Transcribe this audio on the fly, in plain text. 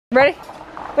Ready?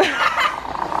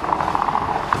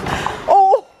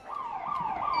 Oh!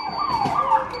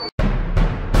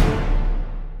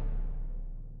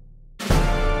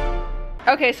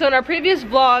 Okay, so in our previous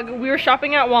vlog, we were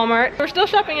shopping at Walmart. We're still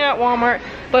shopping at Walmart,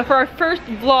 but for our first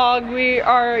vlog,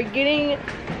 we're getting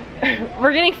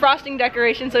frosting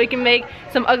decorations so we can make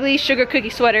some ugly sugar cookie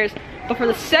sweaters. But for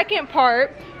the second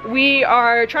part, we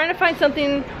are trying to find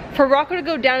something for Rocco to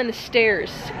go down in the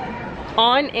stairs.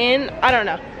 On, in, I don't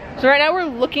know. So right now we're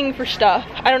looking for stuff.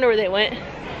 I don't know where they went.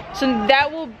 So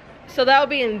that will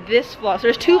be in this vlog. So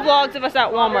there's 2 vlogs of us at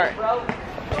Walmart.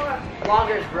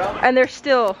 Vloggers, bro. And they're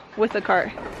still with the cart.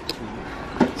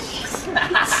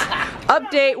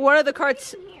 Update, one of the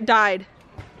carts died.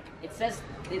 It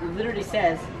literally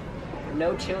says,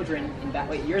 no children in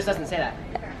basket. Wait, yours doesn't say that.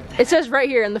 It says right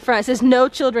here in the front, it says no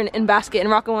children in basket,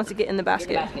 and Rocco wants to get in the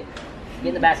basket. Get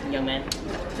in the basket, young man.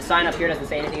 The sign up here doesn't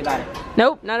say anything about it.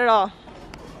 Nope, not at all.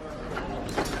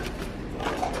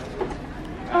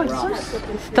 Oh, it's so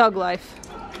slippery. Thug life.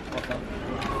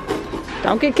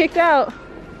 Don't get kicked out.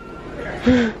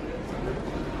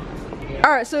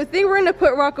 Alright, so I think we're gonna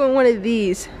put Rocco in one of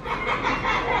these.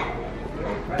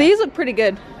 These look pretty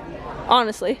good,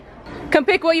 honestly. Come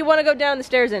pick what you want to go down the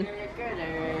stairs in.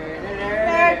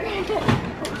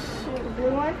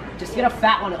 Blue one? Just get a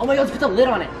fat one. Oh my god, let's put the lid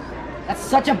on it. That's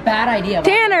such a bad idea.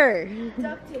 Tanner!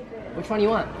 Duct tape it. Which one do you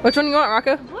want? Which one you want,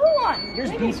 Rocco? Blue one.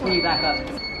 Yours beats when you back up.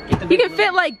 Get the You big can lid.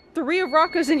 fit like 3 of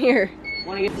Rocco's in here.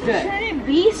 Wanna get good? Can it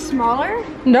be smaller?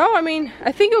 No, I mean,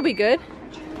 I think it'll be good.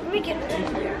 Let me get it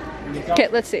in here. Okay,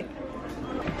 let's see.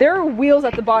 There are wheels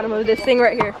at the bottom of this thing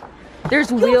right here.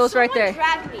 There's wheels right there.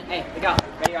 Drag me. Hey, look out.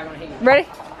 Ready? I'm gonna hit you. Ready?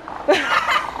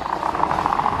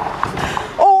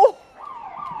 Oh!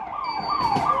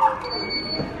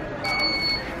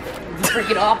 The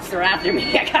freaking ops are after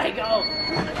me. I gotta go.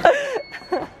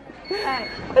 Hey.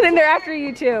 I think they're after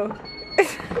you too.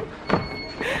 It's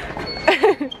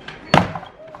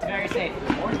very safe.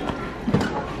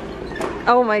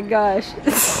 Oh my gosh.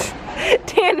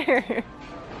 Tanner.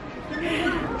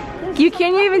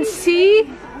 Can you even see?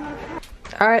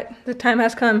 Alright, the time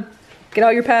has come. Get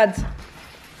out your pads.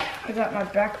 I got my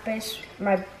back brace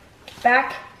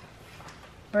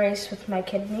with my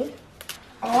kidney.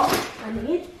 All I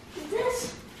need is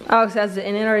this. Oh, so has the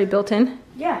in already built in?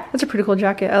 Yeah. That's a pretty cool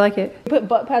jacket. I like it. You put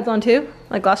butt pads on too,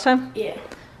 like last time? Yeah.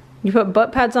 You put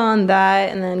butt pads on, that,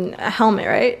 and then a helmet,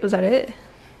 right? Was that it?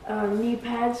 Knee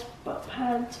pads, butt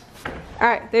pads.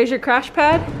 Alright, there's your crash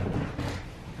pad.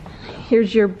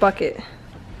 Here's your bucket.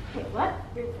 Wait, what?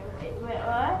 Wait,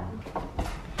 what?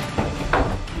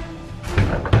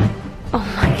 Oh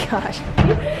my gosh.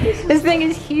 This thing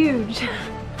is huge.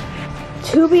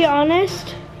 To be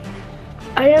honest,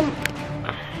 I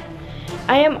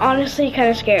am honestly kind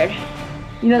of scared.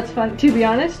 You know what's fun? To be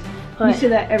honest, you What? say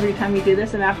that every time you do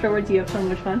this, and afterwards you have so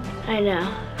much fun. I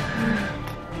know.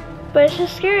 But it's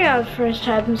just scary on the first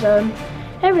time zone.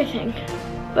 Everything.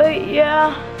 But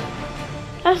yeah,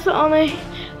 that's the only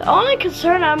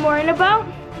concern I'm worried about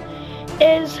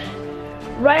is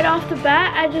right off the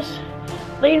bat, I just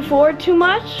lean forward too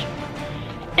much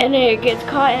and it gets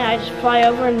caught and I just fly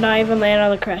over and not even land on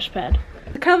the crash pad.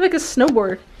 It's kind of like a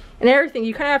snowboard and everything.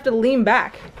 You kind of have to lean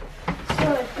back. So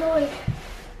I go like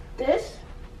this.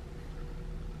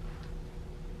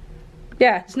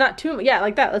 Yeah, it's not too much. Yeah,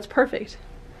 like that. That's perfect.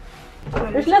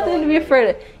 There's nothing to be afraid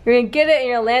of. You're gonna get it and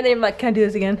you're gonna land it and you're like, can I do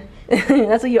this again?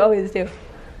 That's what you always do.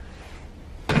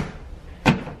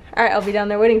 Alright, I'll be down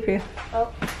there waiting for you.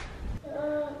 Oh.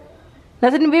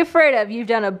 Nothing to be afraid of. You've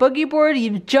done a boogie board,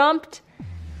 you've jumped,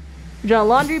 you've done a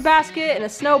laundry basket, and a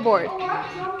snowboard. Oh, I'm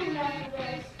jumping after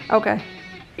this. Okay.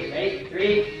 Ready?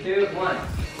 3, 2, 1.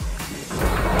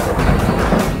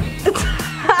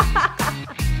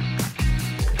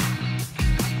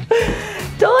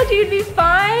 Told you you'd be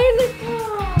fine.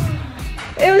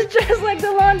 It was just like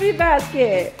the laundry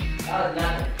basket. Oh,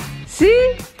 nothing.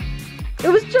 See? It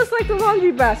was just like the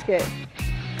laundry basket.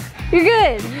 You're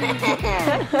good.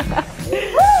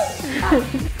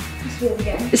 Let's do it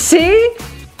again. See?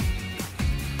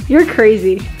 You're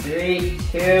crazy. 3,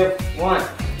 2, 1.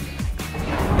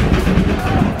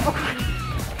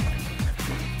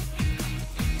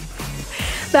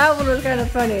 That one was kind of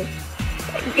funny.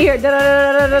 Here, da da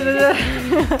da da da da.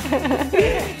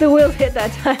 The wheels hit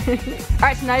that time. All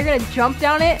right, so now you're gonna jump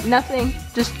down it. Nothing,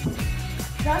 just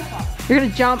you're gonna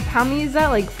jump. How many is that?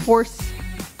 Like 4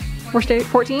 stage,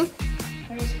 14? 1,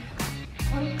 2,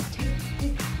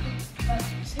 3, 4, 5,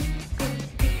 6, 7,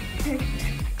 8, 9, 10,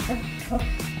 11, 12,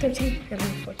 13,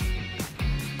 14.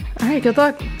 All right, good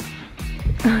luck.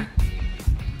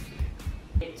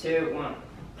 3, 2, 1.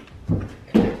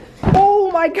 Oh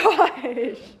Oh my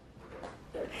gosh.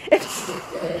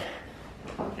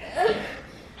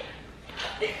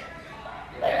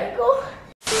 There we go.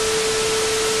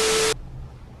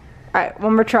 Alright,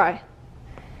 one more try.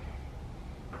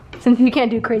 Since you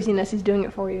can't do craziness, he's doing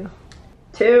it for you.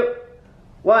 2,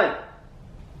 1.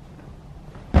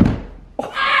 Ow!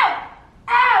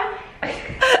 Ow!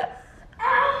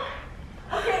 Ow!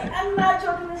 Okay, I'm not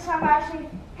joking this time. I actually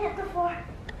hit the floor.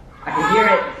 I can hear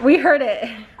it. We heard it.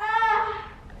 Ah!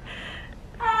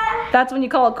 Ah! That's when you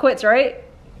call it quits, right?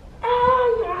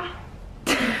 Ah!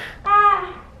 Yeah.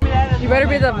 Ah! You better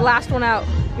be the last one out.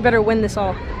 You better win this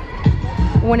all.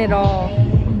 Win it all.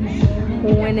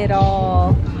 Win it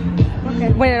all.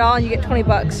 Okay. Win it all and you get 20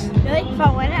 bucks. Really? If I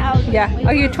win it, I'll Yeah,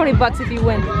 I'll give you 20 bucks if you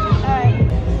win. Alright.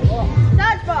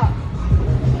 Dodgeball.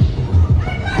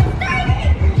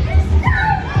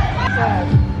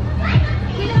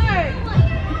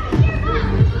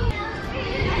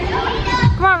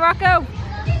 Come on, Rocco.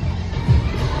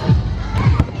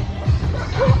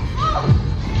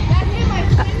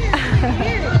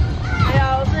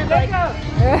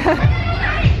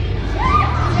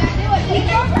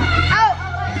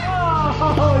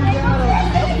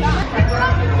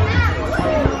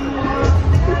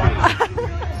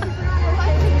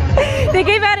 They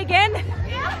gave out again?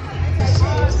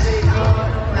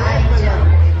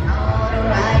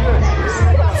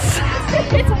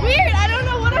 It's weird. I don't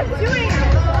know what I'm doing.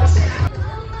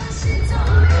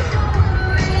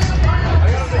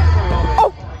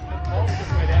 Oh!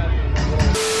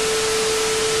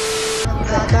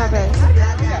 That bad.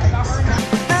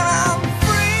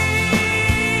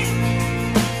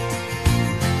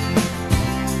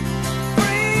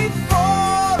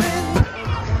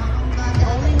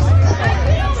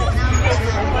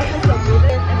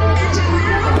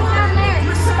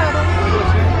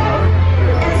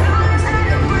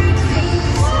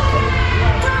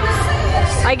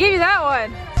 I gave you that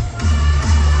one.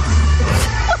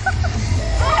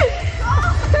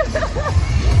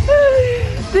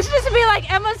 This used to be like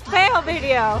Emma's fail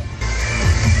video.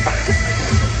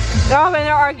 Oh, and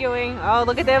they're arguing. Oh,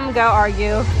 look at them go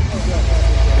argue.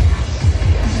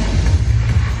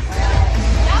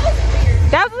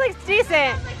 That was like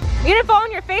decent. You didn't fall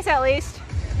on your face at least.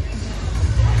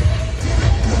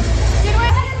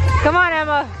 Come on,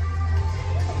 Emma.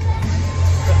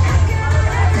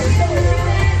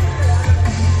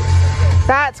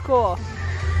 That's cool.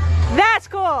 That's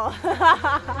cool.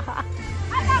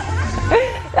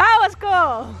 That was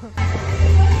cool.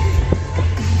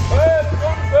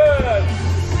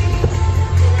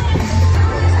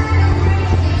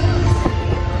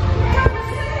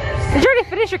 Did you already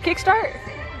finish your kickstart?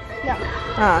 No.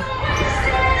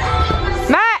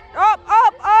 Matt, up,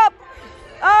 up, up,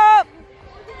 up.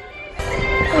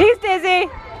 He's dizzy.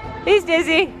 He's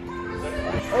dizzy.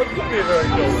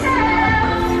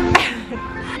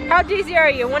 How dizzy are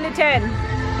you? 1 to 10.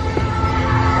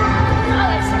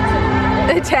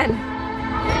 10.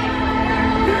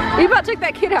 You about took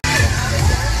that kid out.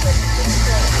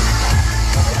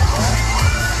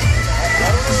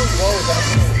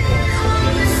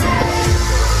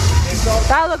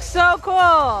 That looks so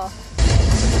cool.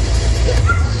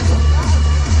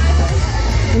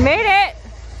 You made it.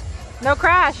 No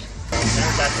crash.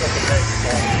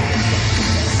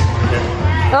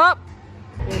 Oh.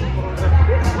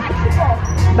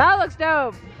 That looks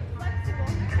dope.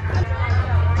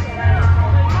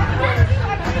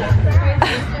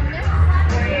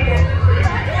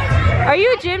 Are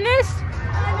you a gymnast?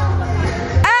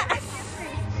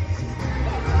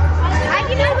 I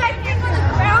can do that thing on the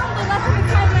ground, but that's what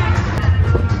it's like.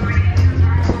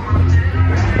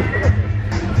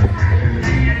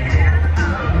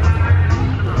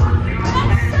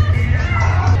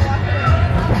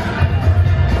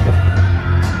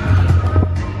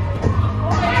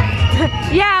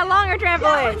 Yeah, longer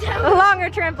trampoline. A longer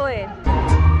trampoline.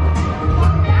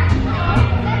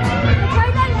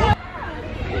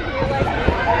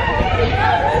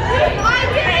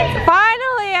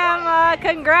 Finally, Emma,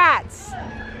 congrats.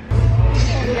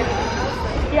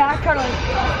 Yeah, totally.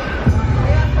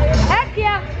 Heck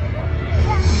yeah.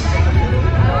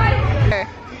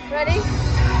 Ready?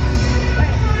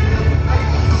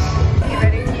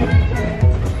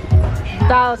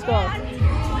 That was cool.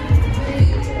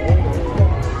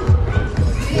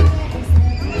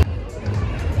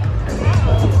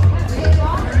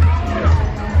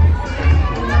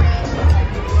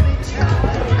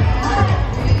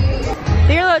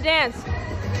 Do your little dance.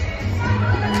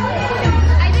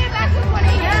 I did a backflip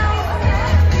 180.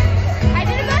 I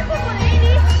did a backflip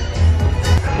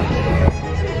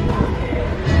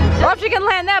 180. Well, she can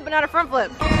land that, but not a front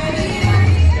flip.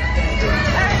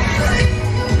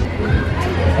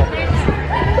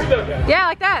 Yeah,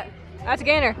 like that. That's a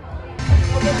gainer.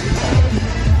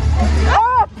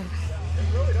 Oh!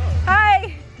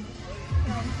 Hi!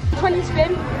 20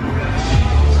 spin.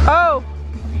 Oh!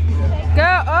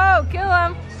 Go! Oh, kill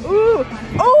him! Ooh!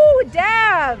 Oh,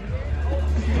 dab!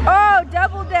 Oh,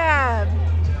 double dab!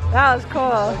 That was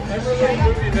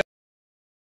cool.